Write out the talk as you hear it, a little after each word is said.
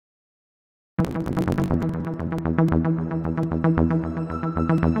Hi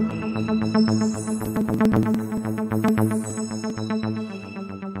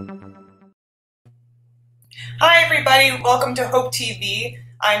everybody, welcome to Hope TV.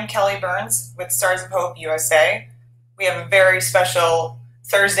 I'm Kelly Burns with Stars of Hope USA. We have a very special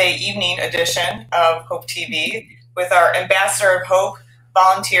Thursday evening edition of Hope TV with our Ambassador of Hope,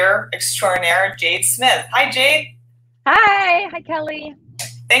 volunteer extraordinaire, Jade Smith. Hi Jade. Hi Kelly.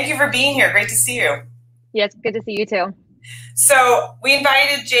 Thank you for being here, great to see you. Yes, good to see you too. So we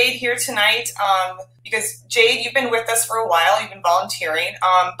invited Jade here tonight because Jade, you've been with us for a while, you've been volunteering,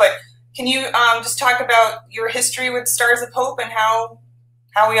 but can you just talk about your history with Stars of Hope and how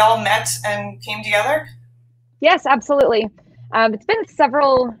we all met and came together? Yes, absolutely. It's been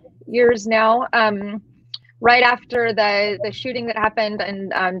several years now. Right after the shooting that happened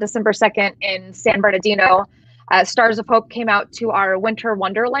on December 2nd in San Bernardino, Stars of Hope came out to our Winter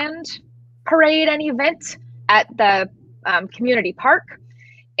Wonderland parade and event at the community park.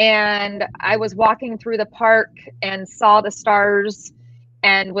 And I was walking through the park and saw the stars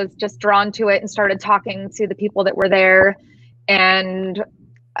and was just drawn to it and started talking to the people that were there, and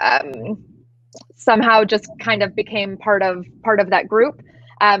somehow just kind of became part of that group.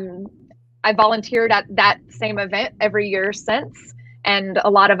 I volunteered at that same event every year since, and a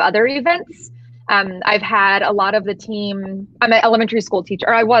lot of other events. I've had a lot of the team. I'm an elementary school teacher,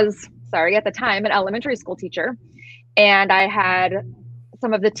 or I was, sorry, at the time, an elementary school teacher, and I had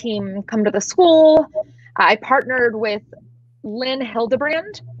some of the team come to the school. I partnered with Lynn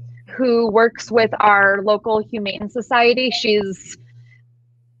Hildebrand, who works with our local humane society. She's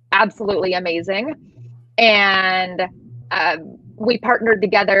absolutely amazing. And we partnered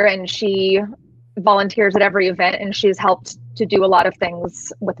together, and she volunteers at every event, and she's helped to do a lot of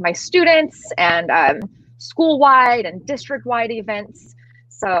things with my students and school-wide and district-wide events.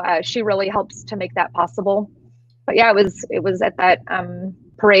 So she really helps to make that possible. But yeah, it was at that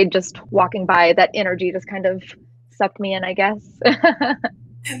parade, just walking by, that energy just kind of sucked me in, I guess.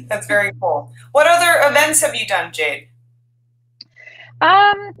 That's very cool. What other events have you done, Jade?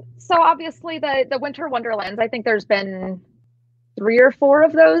 So obviously the Winter Wonderlands, I think there's been 3 or 4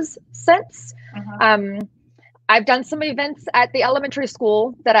 of those since. I've done some events at the elementary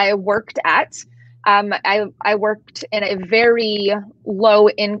school that I worked at. I worked in a very low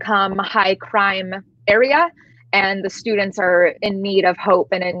income, high crime area, and the students are in need of hope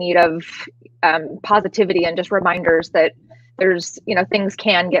and in need of positivity and just reminders that there's, things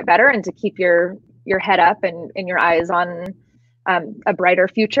can get better, and to keep your head up and your eyes on a brighter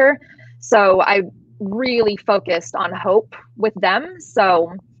future. So I really focused on hope with them.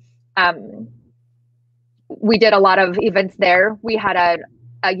 So we did a lot of events there. We had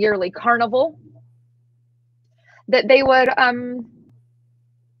a yearly carnival that they would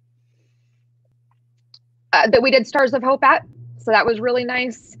that we did Stars of Hope at. So that was really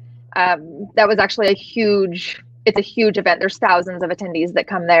nice. That was actually it's a huge event. There's thousands of attendees that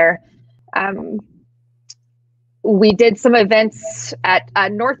come there. We did some events at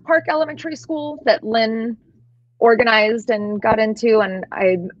North Park Elementary School that Lynn organized and got into, and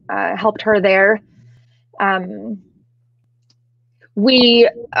I helped her there. Renee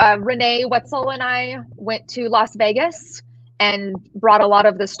Wetzel and I went to Las Vegas and brought a lot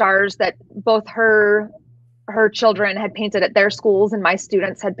of the stars that both her children had painted at their schools and my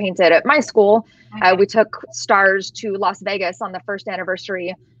students had painted at my school. We took stars to Las Vegas on the first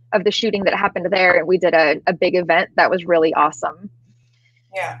anniversary of the shooting that happened there, and we did a big event that was really awesome.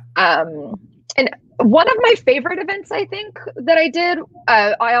 Yeah. And one of my favorite events, I think, that I did,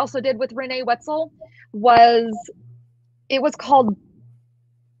 I also did with Renee Wetzel, was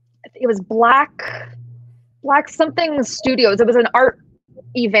Black something Studios. It was an art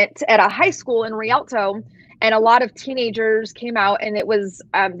event at a high school in Rialto, and a lot of teenagers came out, and it was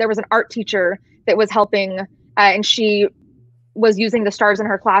there was an art teacher that was helping, and she was using the stars in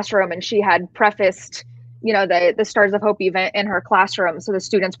her classroom, and she had prefaced, the Stars of Hope event in her classroom, so the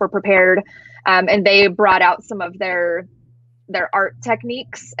students were prepared, and they brought out some of their art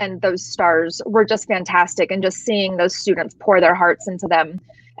techniques, and those stars were just fantastic. And just seeing those students pour their hearts into them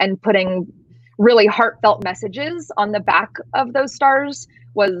and putting really heartfelt messages on the back of those stars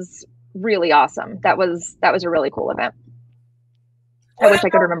was really awesome. That was a really cool event. I wish I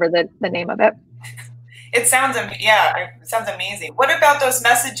could remember the name of it. It sounds amazing. What about those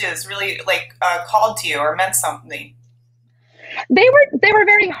messages really called to you or meant something? They were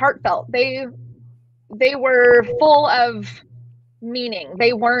very heartfelt. They were full of meaning.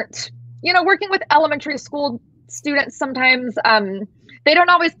 They weren't, working with elementary school students, sometimes they don't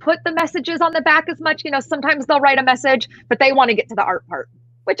always put the messages on the back as much. Sometimes they'll write a message, but they want to get to the art part,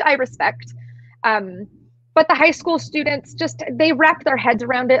 which I respect. But the high school students they wrap their heads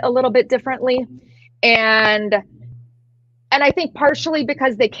around it a little bit differently. And I think partially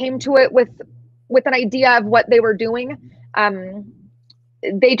because they came to it with an idea of what they were doing.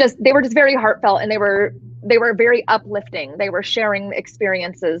 They were just very heartfelt, and they were very uplifting. They were sharing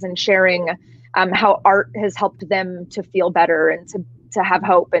experiences and sharing how art has helped them to feel better and to have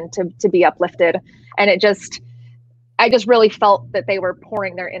hope and to be uplifted. And I just really felt that they were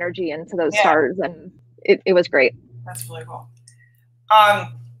pouring their energy into those stars, and it was great. That's really cool.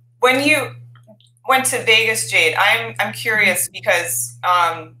 When you went to Vegas, Jade, I'm curious because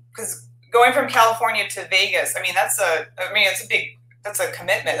going from California to Vegas, I mean, that's a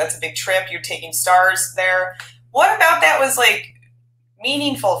commitment. That's a big trip. You're taking stars there. What about that was like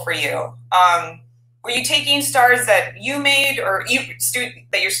meaningful for you? Were you taking stars that you made or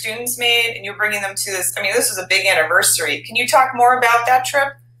that your students made, and you're bringing them to this? I mean, this was a big anniversary. Can you talk more about that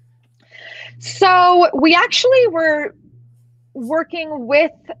trip? So we actually were working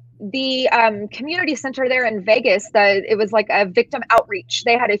with the community center there in Vegas. It was like a victim outreach.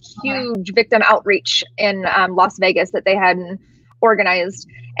 They had a huge victim outreach in Las Vegas that they had organized,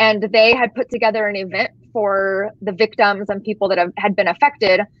 and they had put together an event for the victims and people that had been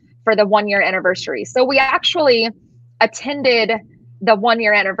affected for the 1-year anniversary. So we actually attended the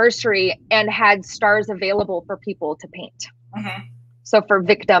 1-year anniversary and had stars available for people to paint. So for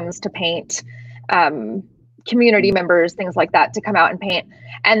victims to paint, community members, things like that, to come out and paint.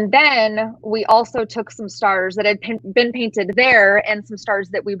 And then we also took some stars that had been painted there and some stars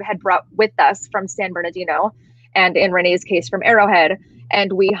that we had brought with us from San Bernardino, and in Renee's case from Arrowhead,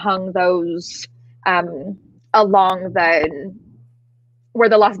 and we hung those along where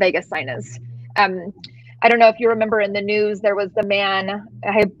the Las Vegas sign is. I don't know if you remember in the news, there was the man,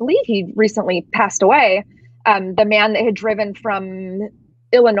 I believe he recently passed away, the man that had driven from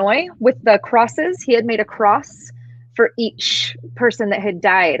Illinois with the crosses. He had made a cross for each person that had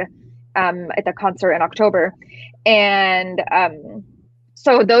died at the concert in October. And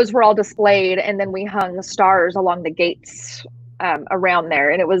so those were all displayed, and then we hung the stars along the gates around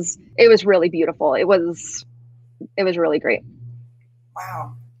there, and it was really beautiful. It was really great.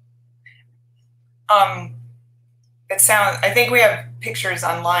 Wow. I think we have pictures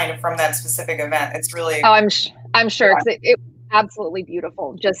online from that specific event. It's really. Oh, I'm sure. Yeah. It was absolutely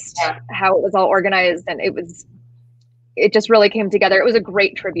beautiful. Just how it was all organized, and it just really came together. It was a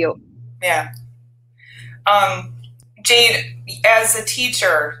great tribute. Yeah. Jade, as a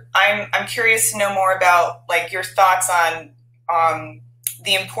teacher, I'm curious to know more about like your thoughts on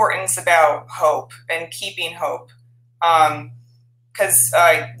the importance about hope and keeping hope. Because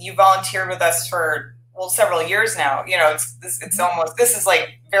you volunteered with us for several years now. You know, this is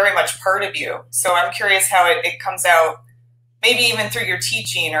like very much part of you. So I'm curious how it comes out, maybe even through your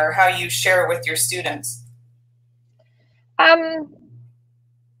teaching or how you share it with your students. Oh,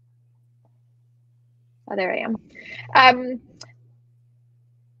 there I am.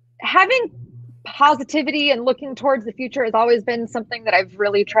 Having positivity and looking towards the future has always been something that I've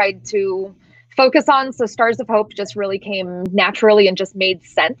really tried to focus on. So Stars of Hope just really came naturally and just made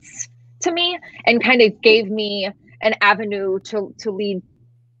sense to me, and kind of gave me an avenue to lead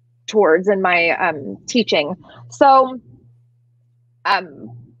towards in my teaching. So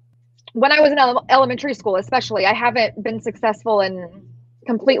when I was in elementary school, especially, I haven't been successful in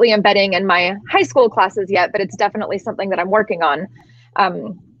completely embedding in my high school classes yet, but it's definitely something that I'm working on.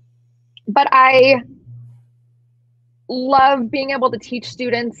 But I love being able to teach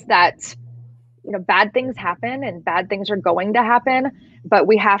students that, you know, bad things happen and bad things are going to happen, but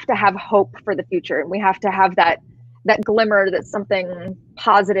we have to have hope for the future, and we have to have that glimmer that something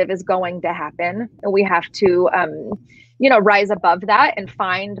positive is going to happen, and we have to you know, rise above that and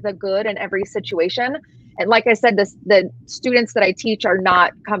find the good in every situation. And like I said, the students that I teach are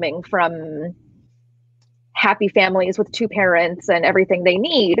not coming from happy families with 2 parents and everything they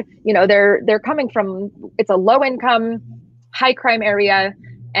need. You know, they're coming from, it's a low income, high crime area,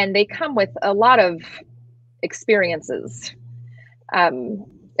 and they come with a lot of experiences. I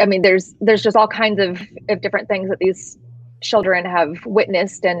mean, there's just all kinds of different things that these children have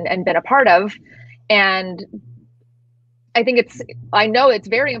witnessed and been a part of. And I know it's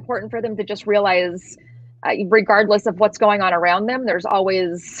very important for them to just realize, regardless of what's going on around them, there's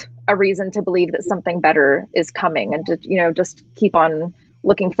always a reason to believe that something better is coming, and to, you know, just keep on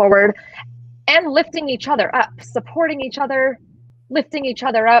looking forward and lifting each other up, supporting each other, lifting each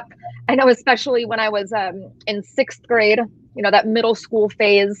other up. I know, especially when I was in 6th grade, you know, that middle school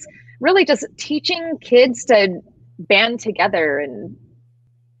phase, really just teaching kids to band together and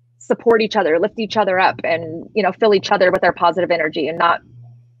support each other, lift each other up, and, you know, fill each other with their positive energy, and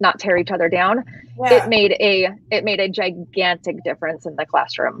not tear each other down. Yeah. It made a gigantic difference in the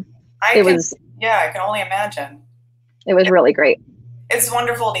classroom. I can only imagine. It was really great. It's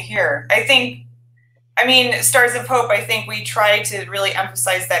wonderful to hear. I mean, Stars of Hope, I think we try to really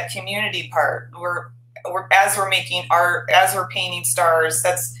emphasize that community part. As we're making art, as we're painting stars,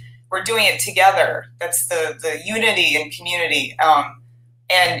 we're doing it together. That's the unity and community.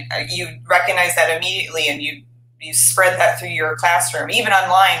 And you recognize that immediately, and you spread that through your classroom, even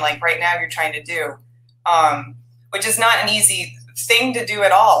online, like right now you're trying to do, which is not an easy thing to do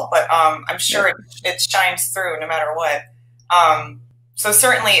at all, but I'm sure it shines through no matter what. So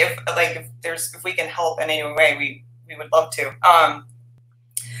certainly if we can help in any way, we would love to.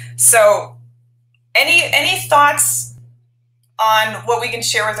 So any thoughts on what we can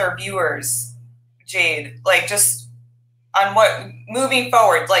share with our viewers, Jade? Like just on what moving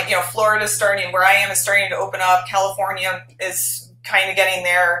forward, like, you know, Florida's starting, where I am is starting to open up. California is kind of getting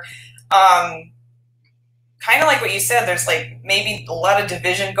there. Kind of like what you said, there's like maybe a lot of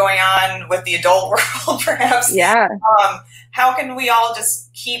division going on with the adult world, perhaps. Yeah. How can we all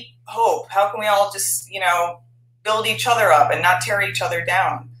just keep hope? How can we all just, you know, build each other up and not tear each other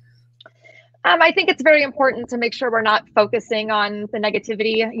down? I think it's very important to make sure we're not focusing on the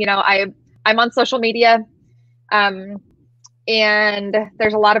negativity. You know, I'm on social media, and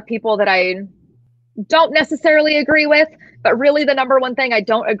there's a lot of people that I don't necessarily agree with, but really the number one thing I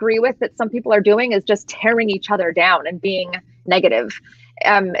don't agree with that some people are doing is just tearing each other down and being negative.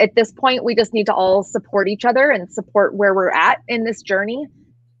 At this point, we just need to all support each other and support where we're at in this journey.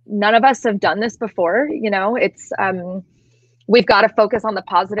 None of us have done this before. You know, it's, we've got to focus on the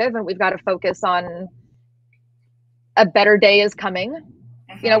positive, and we've got to focus on a better day is coming.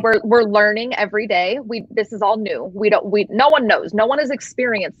 You know, we're learning every day. This is all new. No one knows. No one is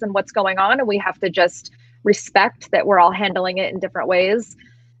experienced in what's going on, and we have to just respect that we're all handling it in different ways,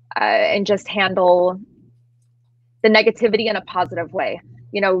 and just handle the negativity in a positive way.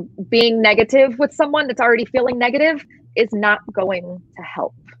 You know, being negative with someone that's already feeling negative is not going to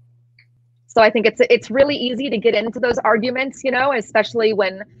help. So I think it's really easy to get into those arguments, you know, especially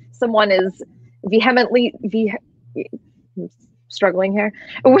when someone is vehemently struggling here,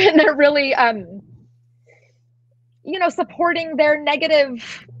 when they're really, you know, supporting their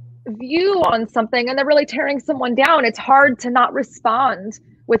negative view on something and they're really tearing someone down. It's hard to not respond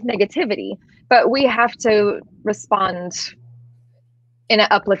with negativity, but we have to respond in an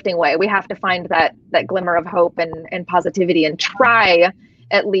uplifting way. We have to find that glimmer of hope and positivity, and try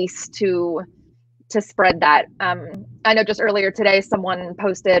at least to spread that. I know just earlier today, someone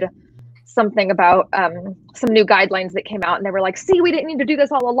posted something about some new guidelines that came out, and they were like, see, we didn't need to do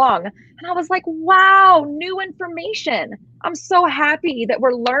this all along. And I was like, wow, new information. I'm so happy that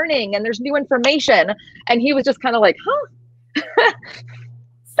we're learning and there's new information. And he was just kind of like, huh,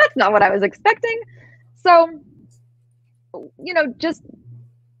 that's not what I was expecting. So, you know, just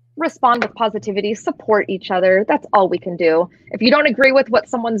respond with positivity, support each other. That's all we can do. If you don't agree with what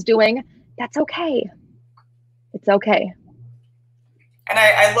someone's doing, that's okay. It's okay. And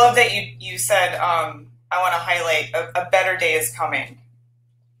I love that you said, I want to highlight a better day is coming.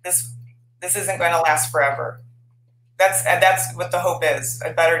 This isn't going to last forever. That's what the hope is.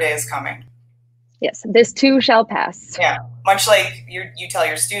 A better day is coming. Yes, this too shall pass. Yeah, much like you tell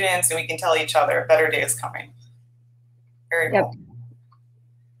your students, and we can tell each other, a better day is coming. Very cool.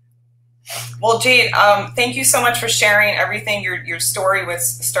 Well, Jade, thank you so much for sharing everything, your story with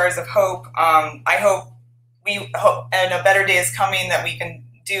Stars of Hope. I hope and a better day is coming, that we can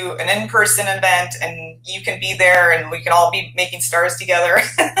do an in-person event and you can be there and we can all be making stars together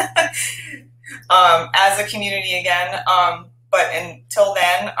as a community again. But until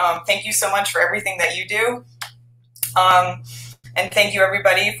then, thank you so much for everything that you do. And thank you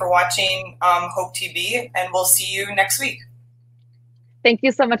everybody for watching Hope TV, and we'll see you next week. Thank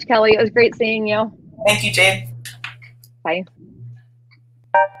you so much, Kelly. It was great seeing you. Thank you, Jade. Bye.